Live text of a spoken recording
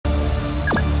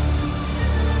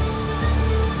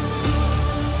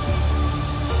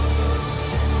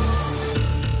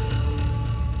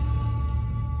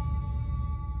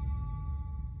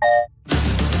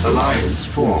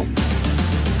transformed.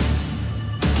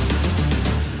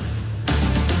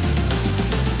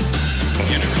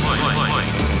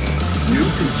 New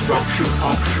construction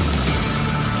options.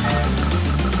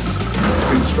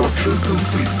 Construction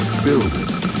complete. Building.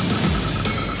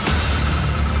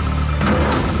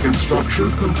 Construction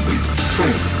complete.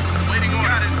 Training. Waiting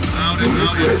order.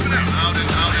 Unit ready.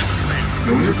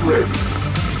 Unit ready.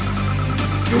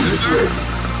 Unit ready.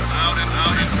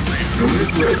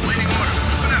 Unit ready. Waiting order.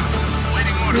 Moving out.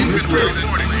 Waiting order. Unit Infantry ready.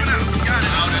 reporting. Moving out. Got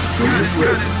it. Unit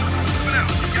ready. Moving out.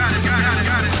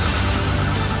 Got it.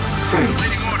 Training.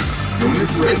 Waiting order. Unit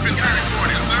ready. Infantry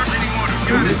reporting, sir. Waiting order.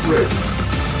 Got Unit it. ready.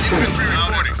 Infantry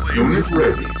reporting. Unit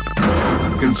ready.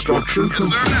 Construction Yes, sir.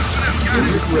 complete. Got it.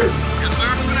 Unit ready. Yes,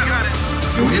 sir. Got it.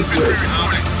 Unit Infantry ready.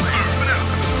 reporting. Sir. Moving out.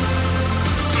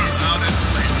 Sir. Out and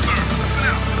clear. Sir. Moving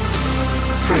out.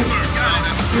 Training. Sir. Got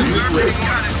it. Yes, Unit sir. ready.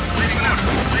 Got it. Waiting order.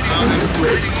 Waiting order. Unit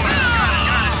ready. Waiting order.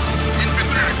 Got it.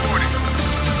 Infantry reporting.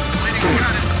 Waiting order.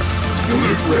 Got it.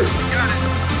 Unit ready. Got it.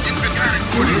 Infantry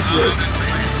reporting. Unit ready.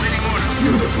 Waiting order.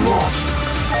 Unit lost.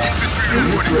 Infantry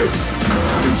Unit reporting. ready.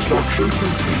 Construction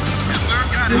complete. Yes, sir.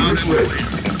 Got it. Unit ready.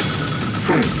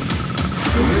 Training.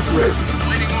 Unit ready.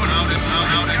 Waiting order.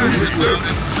 Unit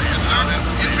ready. Yes, sir.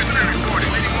 Infantry reporting.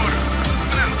 Waiting order.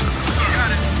 Moving out. Sir.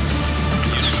 Got it.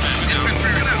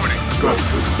 Infantry reporting.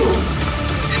 Structure sold.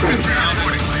 Infantry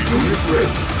reporting. Unit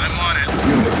ready. I'm on it.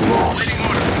 Unit lost. Waiting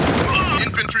order.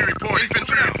 Infantry reporting.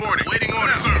 Infantry reporting. Waiting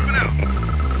order. Sir. Moving out.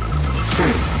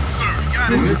 Training. Sir.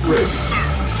 Got it. Unit ready. Sir.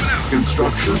 Moving out.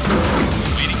 Construction complete.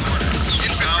 Waiting order.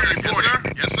 Infantry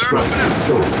reporting. Yes, sir. Structure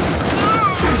sold.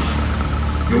 Training.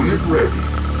 Unit ready.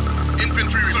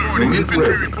 Infantry reporting. Unit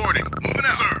Infantry ready. reporting. Moving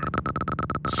out. Sir.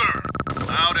 Sir.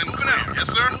 Loud and moving out. Yes,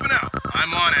 sir. Moving out.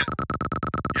 I'm on it.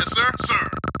 Yes, sir. Sir.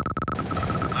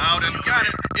 Loud and got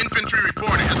it. Infantry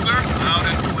reporting. Yes, sir. Loud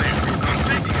and clear. I'm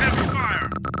taking heavy fire.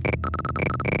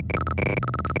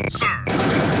 Sir.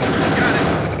 Got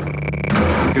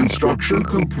it. Construction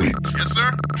complete. Yes,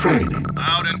 sir. Training.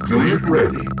 Loud and clear. Unit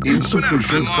ready.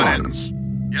 Insufficient I'm on it. funds.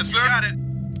 Yes, sir. Got it.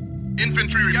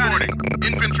 Infantry reporting.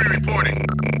 Infantry reporting.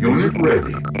 Unit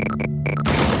ready.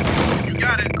 You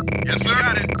got it. Yes, sir.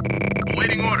 Got it.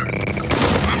 Awaiting orders.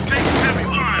 I'm taking heavy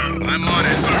fire. I'm on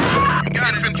it, sir. You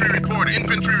got infantry reporting.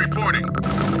 Infantry reporting.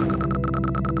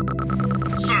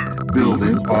 Sir.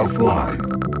 Building offline.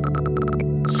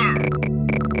 Sir.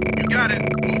 You got it.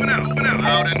 Moving out. Moving out.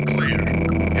 Loud and clear.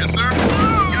 Yes, sir. You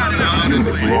got it. Loud and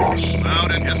Unit clear. lost.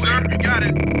 Loud and yes, sir. You got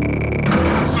it.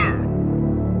 Sir.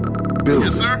 Building.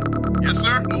 Yes, sir. Yes,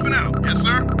 sir. Moving out. Yes,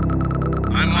 sir.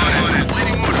 I'm on it.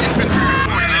 Waiting order. Infantry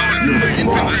reporting. Unit Infantry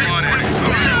lost. on it.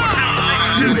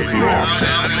 Unit lost.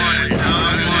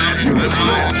 Unit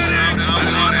lost.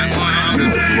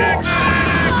 Unit lost.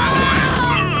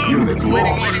 Unit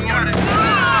lost. Waiting, got it.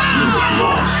 Unit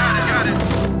lost. Got it.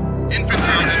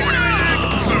 Infantry reporting.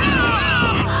 Sir.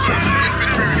 Sir.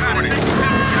 Infantry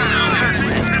reporting.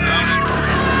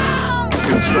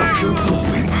 Construction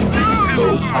complete.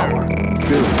 Low power.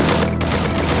 Building.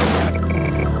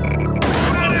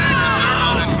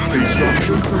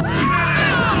 Construction complete.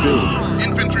 Building.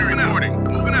 Infantry reporting.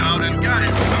 Moving out and got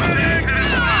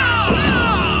it.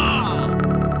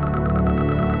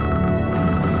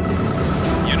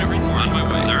 Unit report on my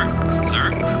way, sir. Sir.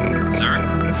 Sir.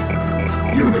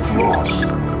 Unit lost.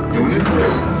 Unit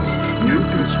ready. New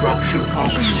construction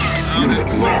options. Unit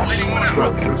lost.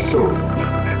 Structure sold.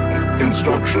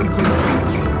 Construction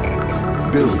complete.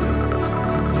 Building.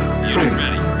 Training.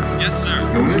 Ready. Yes, sir.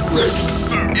 Unit ready.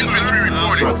 Sir. Infantry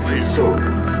reporting. Structure sold.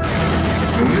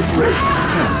 Unit ready.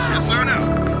 Cancel. Yes, sir. Now.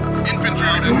 Infantry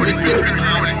reporting.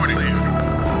 Infantry reporting.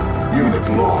 Unit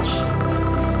lost.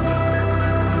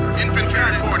 Infantry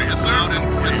reporting. Yes, sir.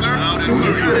 Yes, sir.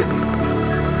 Unit ready.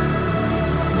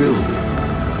 Building.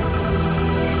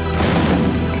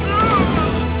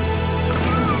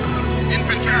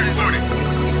 Infantry reporting.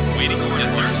 Waiting orders.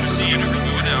 Yes, sir. Received. Unit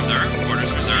removing now, sir.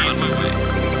 Orders received. On my way.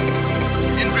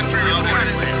 Infantry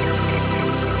reporting.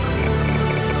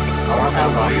 Our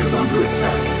ally is under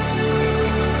attack.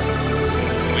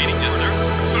 Waiting, yes, sir.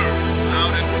 Sir.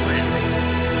 Loud and clear.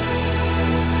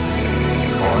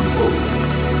 On hold.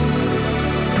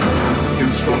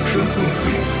 Construction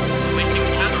complete. Waiting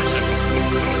counters.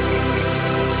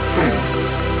 Training.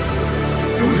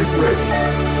 Unit ready.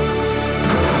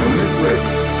 Unit ready.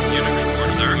 Unit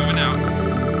report, sir. Moving out.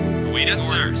 Wait, yes,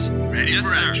 sir. Ready yes, for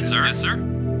sir. Action. Sir. Yes, sir.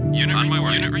 Unit on my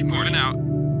way. Unit reporting out.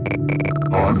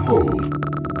 On hold.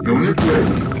 Unit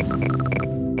ready.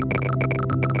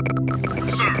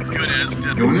 Sir. Good as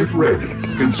dead. Unit ready.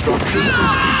 Construction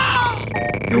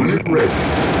complete. Unit ready.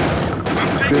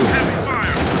 I'm taking Building. heavy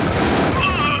fire.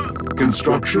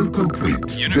 Construction complete.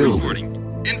 Unit Building.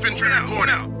 reporting. Infantry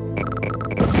reporting.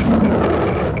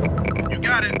 You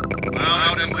got it.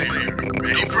 Loud and clear.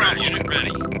 Ready for action. Unit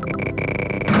ready.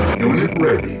 Unit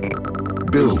ready.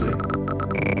 Building.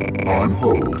 On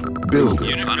hold. Building.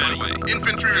 Unit on my way.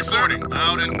 Infantry reporting.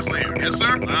 Loud and clear. Yes,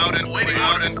 sir. Loud and waiting.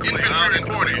 Loud and infantry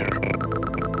reporting.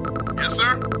 Yes,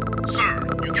 sir. Sir,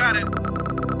 you got it.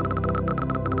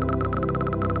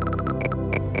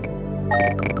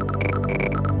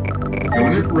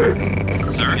 Unit ready.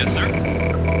 Sir. Yes, sir.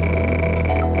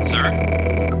 Sir.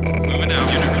 Moving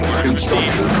out. Unit reporters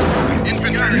received. Construction.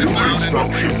 Infantry New is loud and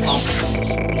construction clear. options.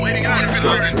 Waiting on infantry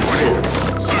Construction reporting. sold.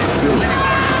 Sir, Building. waiting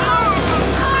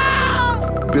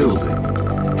on.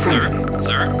 Building. Sir. Training.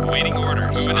 Sir. Waiting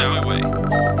orders. Moving out my way.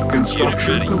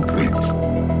 Construction Unit ready. complete.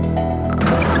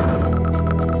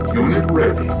 Unit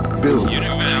ready. Building. Unit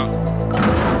moving out.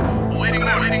 Waiting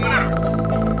on. Waiting on.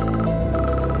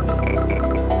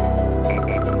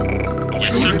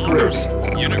 Yes, sir. Unit Orders.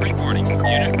 ready. Unit reporting.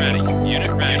 Unit ready.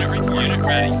 Unit ready. Unit reporting. Unit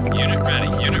ready. Unit ready.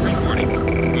 Unit reporting.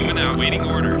 Moving out. Waiting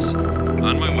orders.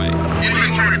 On my way.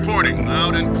 Infantry reporting.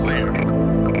 Loud and clear.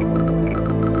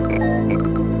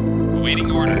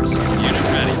 Waiting orders. Unit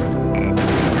ready.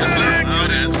 Yes, sir.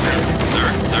 Loud and clear.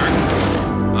 Sir.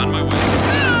 On my way.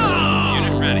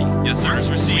 Unit ready. Yes, sir. Orders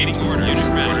received. Waiting orders. Unit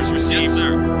ready. Orders received. Yes,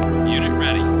 sir. Unit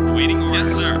ready. Waiting orders.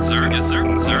 Yes, sir. Sir. Yes, sir.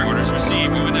 Sir. Orders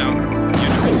received. Moving out.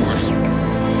 Unit reporting.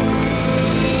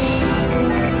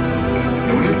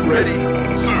 Unit ready.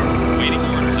 Sir. Waiting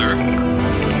orders. Sir.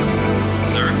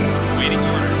 Sir. Waiting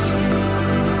orders.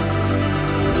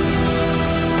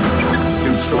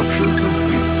 Construction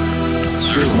complete.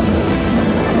 Building.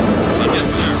 Yes,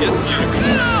 sir. Yes, sir.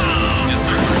 Yes,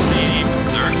 sir. Received.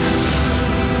 Sir.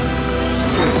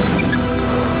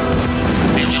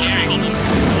 Training.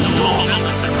 Lost.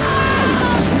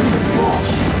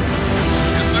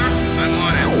 Yes, sir. I'm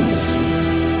on it.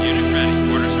 Unit ready.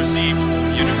 Orders received.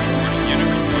 Unit reporting. Unit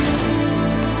reporting.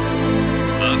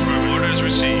 Affirmative. Orders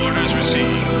received. Orders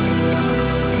received.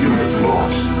 Unit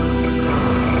lost.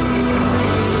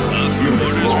 Affirmative.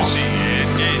 Orders lost. received.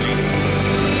 Engaging.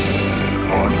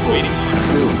 On hold. Waiting orders.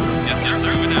 Building. Yes, yes,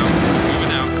 sir. Moving out.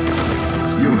 Moving out.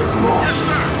 Unit Yes, lost.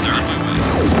 sir. Sir, on my way.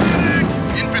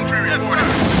 Infantry reporting.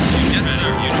 Yes, sir.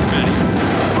 Unit ready.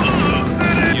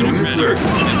 Unit Unit ready. ready.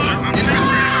 Yes, sir. Infantry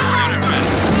reporting. Unit ready.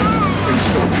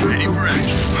 Construction Ready for complete.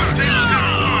 action.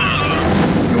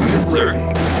 Unit Sir. ready.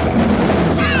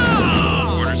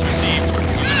 Orders received.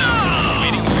 Moving out.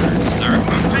 Waiting orders. Sir.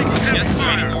 Yes, sir.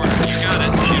 Waiting order. You got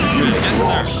it. Unit ready. Yes, sir.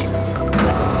 Lost.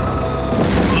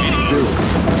 Waiting order. Building.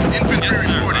 Infantry Yes,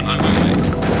 sir. reporting. On my way.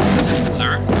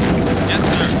 Sir. Yes,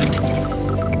 sir. Waiting.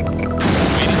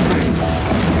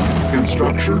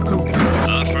 Construction complete.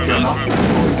 Cannot Affirmative.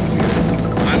 deploy here.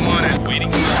 I'm on it.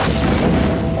 Waiting.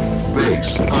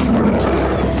 Base under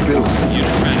attack. Building.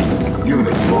 Unit ready.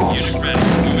 Unit lost. Unit ready.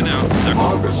 Moving out. Sir.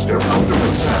 Harvester under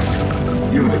attack.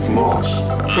 Unit lost.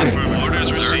 Training. Affirmative. Orders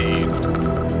Sir. received.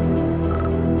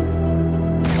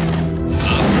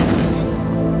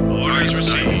 Affirmative. Orders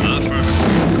received.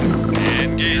 Affirmative.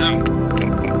 Engaging.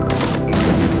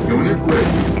 Unit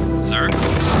ready. Sir.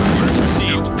 Orders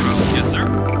received. Yes, sir.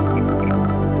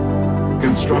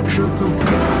 Construction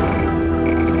complete.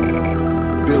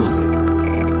 Building.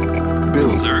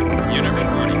 Building. Sir. Unit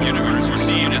reporting. Unit orders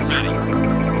received. Unit ready.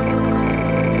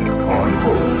 On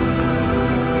hold.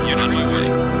 Unit on my way.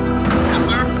 Yes,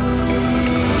 sir.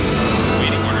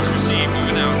 Waiting orders received.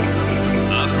 Moving out.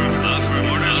 Affirmative.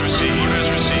 Affirmative. Orders received. Orders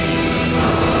received.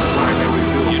 Primary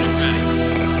building. Unit ready.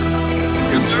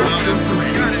 Yes, sir. Construction We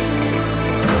complete. got it.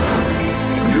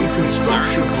 New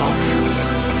construction options.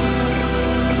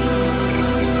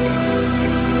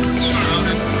 Loud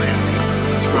and clear.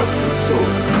 Structure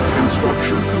sold.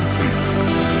 Construction complete.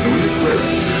 Unit ready.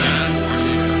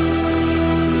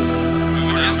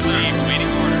 Moving out. Received.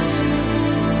 Waiting orders.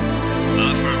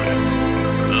 Affirmative.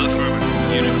 Affirmative.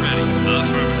 Unit ready.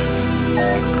 Affirmative.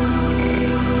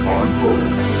 On hold.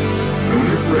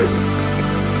 Unit ready.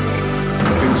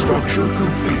 Construction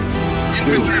complete. Infantry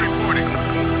Building. reporting.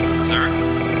 Sir.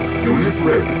 Unit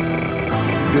ready.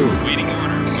 Building. Waiting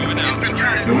orders. Moving out. Infantry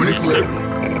Unit reporting. Yes, sir.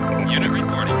 ready. Unit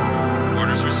reporting.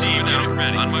 Orders received. Unit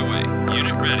ready. On my way.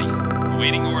 Unit ready.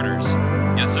 Waiting orders.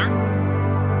 Yes, sir.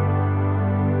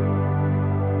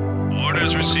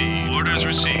 Orders received. Orders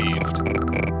received.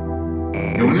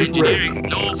 Unit ready.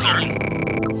 No, sir.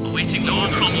 Awaiting no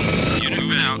problem. Unit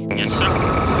moving out. Yes, sir.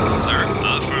 Sir.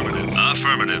 Affirmative.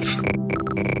 Affirmative.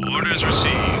 Orders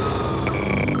received.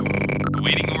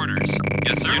 Waiting orders.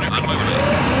 Yes, sir. Unit on my way.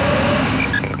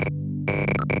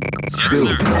 Yes,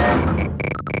 Building. sir.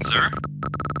 Sir.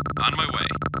 On my way.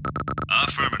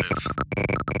 Affirmative.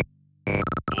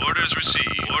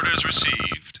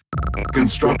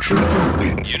 Construction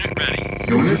complete. Unit ready.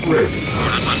 Unit ready.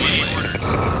 Orders awaiting orders.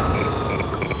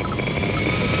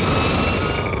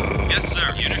 Yes, sir.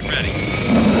 Unit ready.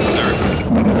 Sir.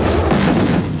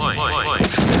 Deploying.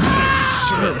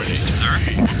 Sir.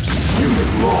 Unit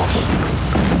lost.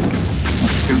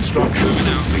 Construction Moving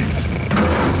out. complete.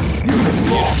 Unit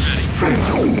lost. ready.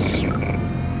 Training.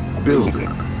 Building.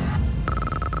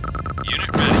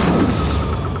 Unit ready.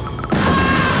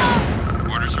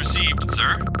 Orders received,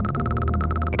 sir.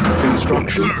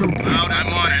 Construction complete. Loud,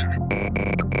 I'm on it.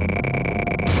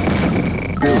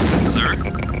 Building. Sir.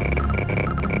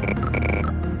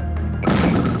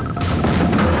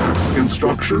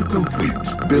 Construction complete.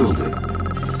 Building.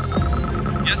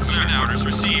 Yes, sir. Orders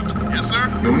received. Yes, sir.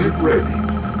 Unit ready.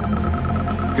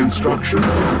 Construction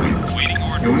complete. Waiting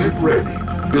order. Unit ready. On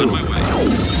my Building. way.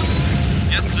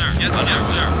 Yes, sir. Yes,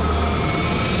 sir.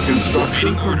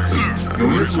 Construction Waiting orders. complete.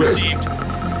 Unit Orders ready. received.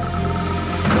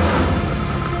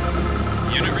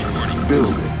 Unit reporting.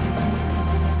 Building.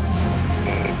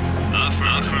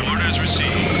 Affirmative. Orders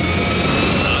received.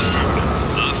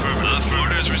 Affirmative.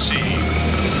 Orders received.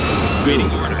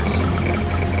 Waiting orders.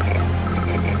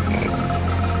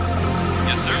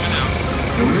 Yes, sir. Without.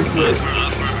 Unit ready.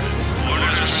 Affirmative.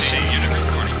 Orders received. Unit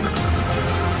reporting.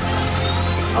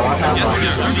 Our Yes, allies sir.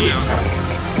 are under See you. attack.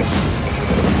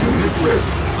 Unit ready.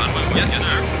 On my way. Yes,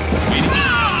 sir. Waiting.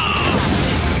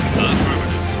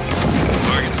 Affirmative.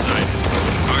 Target sighted.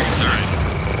 Target sighted.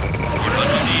 Orders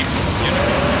received. Unit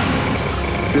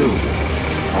Building.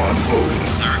 On hold.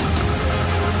 sir.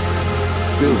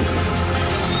 Building.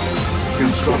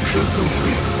 Construction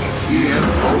complete. EM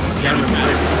pulse cannon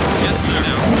ready. Yes, sir.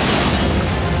 Now.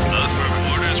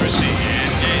 Affirmative. Orders received.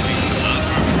 Engaging.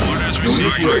 Affirmative. Orders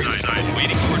received. Unit ready. Target sighted.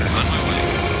 Waiting order. On my way.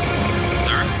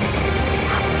 Sir.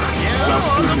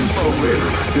 Cluster missile ready.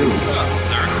 Building.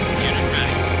 Sir. Unit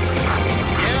ready.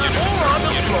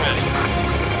 Unit ready.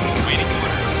 Waiting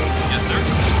orders. Yes, sir.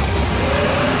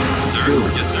 Sir.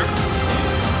 Building. Yes, sir.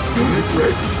 Unit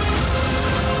ready.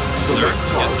 Sir. Select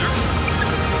Yes, target. sir.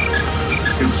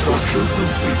 Construction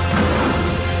complete.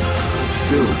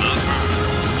 Building.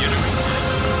 Affirmative. Unit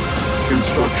reporting.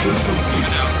 Construction complete.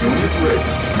 Unit ready.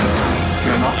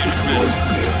 Cannot Unit deploy ready.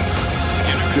 here.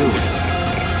 Unit Building.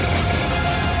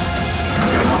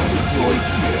 Cannot deploy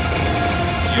here.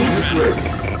 Unit ready.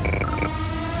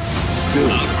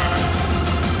 Building. Affirmative.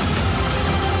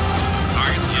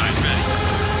 Target site ready.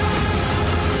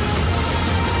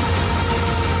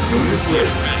 Unit Unit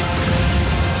ready. ready.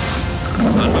 On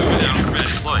my way. Unit ready.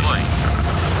 Deploy.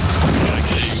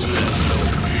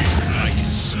 I can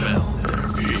smell their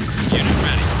fear. Unit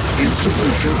ready.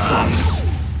 Insufficient funds.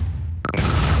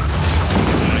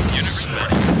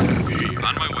 Unit ready.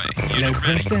 On my way. Unit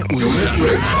ready. Unit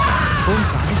ready.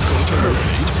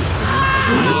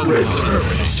 Unit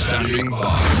ready. Standing by.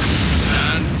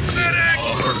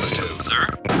 Affirmative. Sir.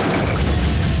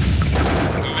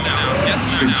 Moving out. Yes,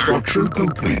 sir. Construction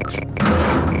complete.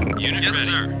 Unit yes,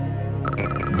 ready. Sir.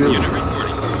 Building. Unit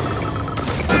reporting.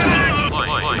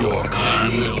 Your clan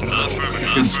will not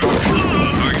Affirmative. Construction.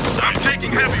 Target site. I'm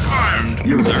taking heavy fire.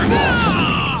 Unit Sir.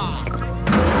 lost.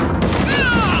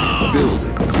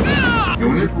 Building.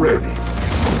 Unit ready.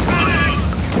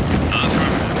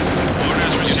 Affirmative.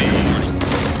 Orders received.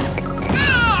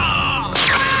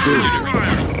 Building. Unit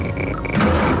reporting.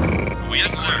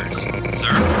 Yes, sir.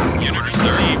 Sir. Unit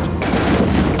received.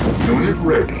 Unit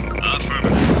ready.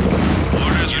 Affirmative.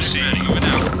 Orders received. Moving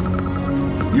out.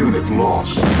 Unit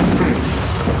lost. Training.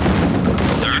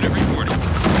 Sir. Unit reporting.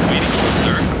 Waiting.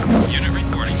 Sir. Unit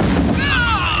reporting.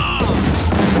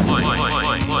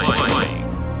 Fly.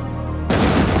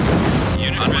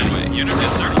 Unit ready. Unit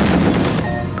yes, sir.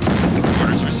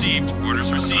 Orders received.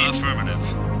 Orders received. Affirmative.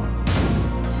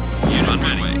 Unit on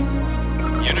my way.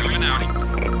 Unit moving out.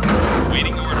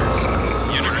 Waiting orders.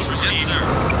 Unit received. Yes, sir.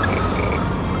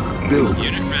 Building.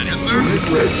 Unit ready. Yes, sir. Unit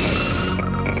ready.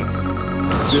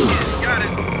 Building. Got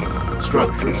it.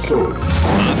 Structure sold. On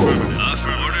hold.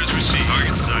 Affirmative. Orders received.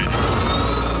 Target sighted.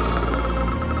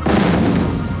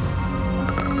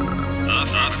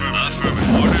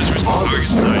 Affirmative. Orders received. Target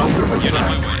Officer sighted. under Unit on my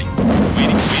attack. way.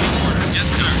 Waiting orders. Yes,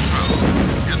 sir.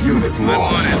 Yes, Unit I'm on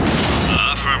lost. it.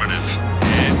 Affirmative.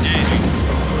 Engaging.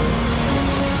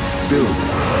 Building.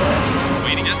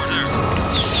 Waiting. Yes, sir.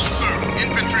 Sir,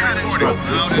 infantry reporting.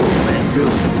 Structure Loud and sold.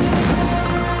 Building.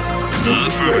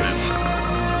 Unit ready. Affirmative.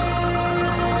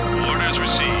 Orders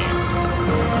received.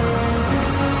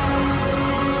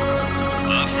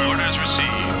 Orders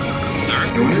received. Sir.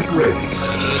 Unit ready.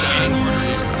 Waiting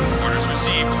orders. Orders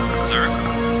received. Sir.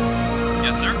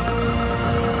 Yes, sir.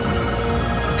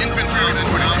 infantry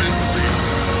reporting. Loud and clear.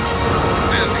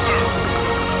 Stand, sir.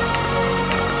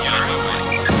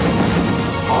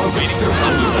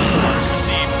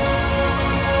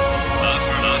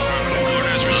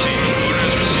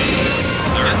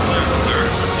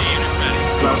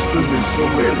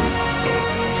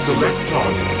 Select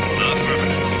target.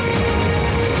 Affirmative.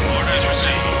 Orders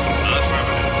received.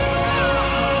 Affirmative.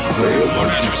 Rail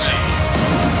Orders received.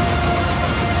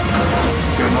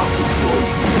 cannot deploy.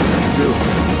 Build.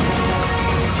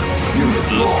 Unit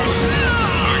lost.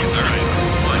 Target sighted.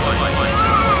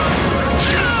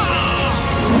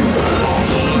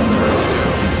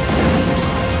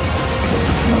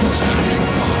 Standing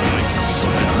by.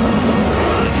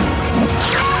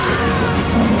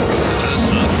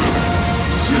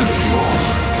 Unit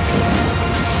lost.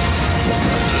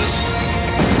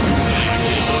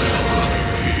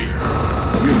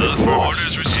 Unit lost.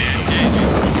 Orders received.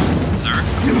 Engaging. Sir.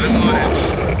 Unit lost.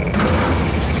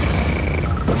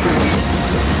 Training.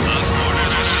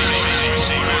 Orders received.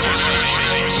 Orders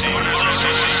received. Orders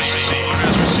received.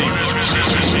 Orders received. Orders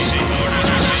received. Orders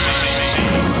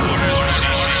received. Orders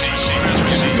received. Orders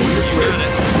received. Unit ready.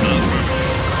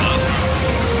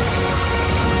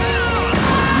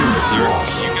 Unit Sir,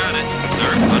 lost. you got it. Sir,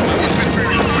 on my way. Infantry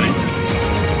reporting.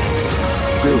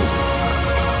 Build.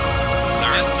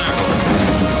 Sir, yes, sir.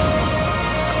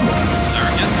 Sir,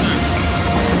 yes, sir.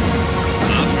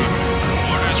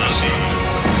 Orders received.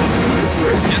 Unit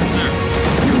ready. Yes, sir.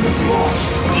 Unit lost.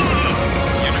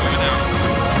 Unit moving out.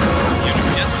 Unit,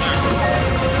 yes, sir.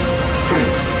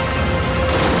 Training.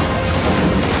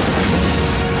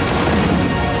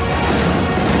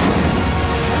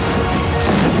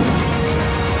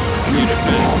 Unit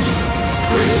lost.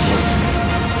 Rail.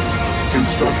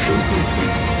 Construction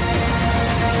complete.